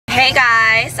Hey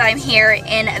guys, so I'm here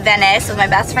in Venice with my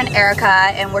best friend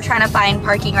Arika, and we're trying to find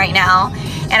parking right now.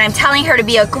 And I'm telling her to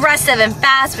be aggressive and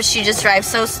fast, but she just drives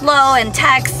so slow and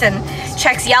texts and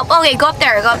checks Yelp. Okay, go up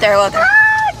there, go up there, go up there.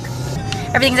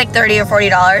 Everything's like $30 or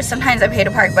 $40. Sometimes I pay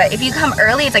to park, but if you come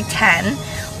early, it's like 10.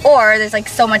 Or there's like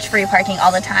so much free parking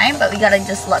all the time, but we gotta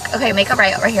just look. Okay, make a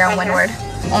right over here on Windward.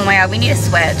 Oh my god, we need to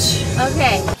switch.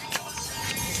 Okay.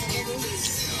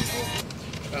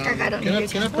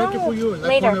 Can I park it for you in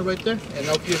that corner right there? And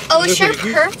I'll give oh sure,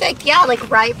 perfect. Yeah, like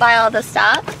right by all the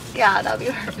stuff. Yeah, that would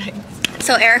be perfect.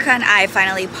 So Arika and I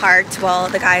finally parked while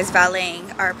the guys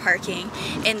valeting are parking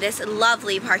in this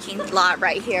lovely parking lot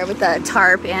right here with the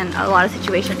tarp and a lot of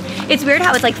situations. It's weird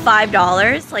how it's like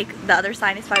 $5, like the other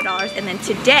sign is $5, and then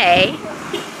today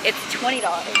it's $20.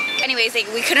 Anyways, like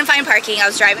we couldn't find parking. I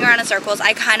was driving around in circles.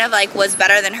 I kind of like was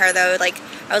better than her though. Like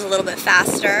I was a little bit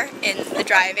faster in the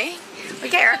driving.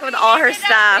 Look at Arika with all her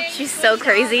stuff. She's so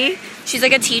crazy. She's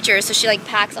like a teacher, so she like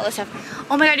packs all this stuff.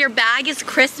 Oh my god, your bag is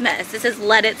Christmas. This is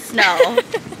Let It Snow.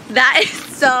 That is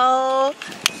so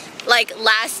like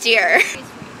last year.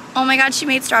 Oh my god, she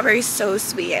made strawberries so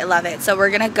sweet. I love it. So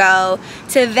we're gonna go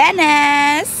to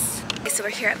Venice. So we're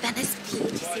here at Venice Beach.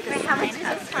 You see the sign?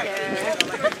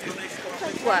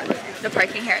 What? The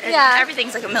parking here? Yeah.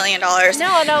 Everything's like $1 million.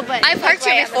 No, but I parked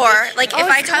here before. Like if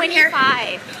I come here,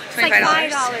 it's like $5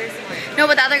 more. No,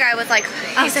 but the other guy was like,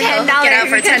 he said $10 he'll get out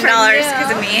for $10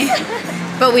 because of me.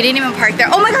 But we didn't even park there.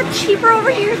 Oh my god, cheaper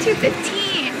over here,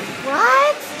 $2.15.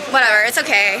 What? Whatever, it's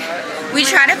okay. We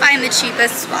try to find the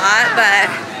cheapest spot, but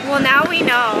well, now we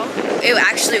know. It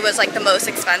actually was like the most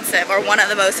expensive, or one of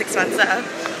the most expensive.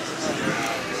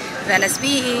 Venice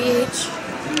Beach.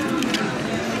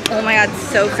 Oh my god,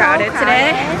 so crowded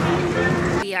today.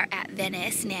 We are at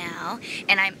Venice now,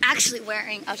 and I'm actually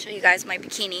wearing, I'll show you guys my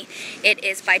bikini. It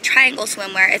is by Triangle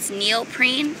Swimwear. It's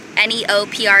neoprene,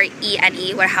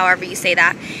 N-E-O-P-R-E-N-E, however you say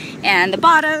that. And the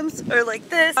bottoms are like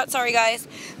this. Oh, sorry guys,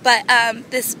 but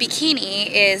this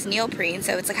bikini is neoprene,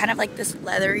 so it's like, kind of like this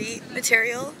leathery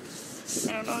material.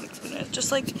 I don't know how to explain it.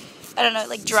 Just like, I don't know, it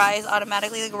like dries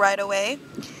automatically like right away.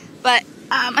 But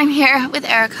I'm here with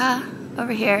Arika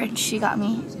over here, and she got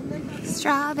me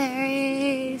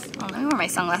strawberries. Oh, let me wear my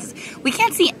sunglasses. We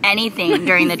can't see anything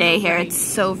during the day here. It's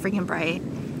so freaking bright.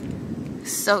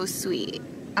 So sweet.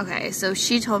 Okay, so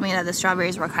she told me that the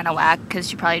strawberries were kind of whack because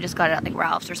she probably just got it at like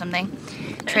Ralph's or something.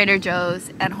 Trader Joe's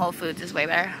and Whole Foods is way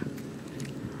better.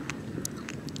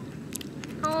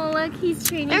 Oh, look, he's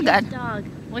training They're his good. dog.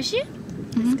 Was she?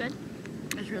 Mm-hmm. It's good?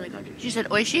 It's really good. She said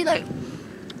oishi, like,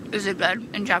 is it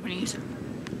good in Japanese?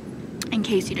 In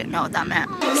case you didn't know what that meant.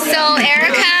 So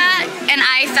Arika and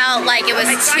I felt like it was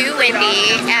too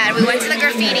windy, and we went to the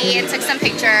graffiti and took some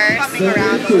pictures.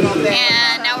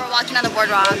 And now we're walking on the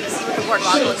boardwalk to see what the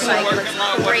boardwalk looks like. It looks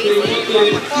crazy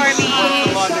for me.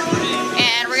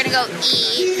 And we're gonna go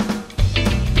eat.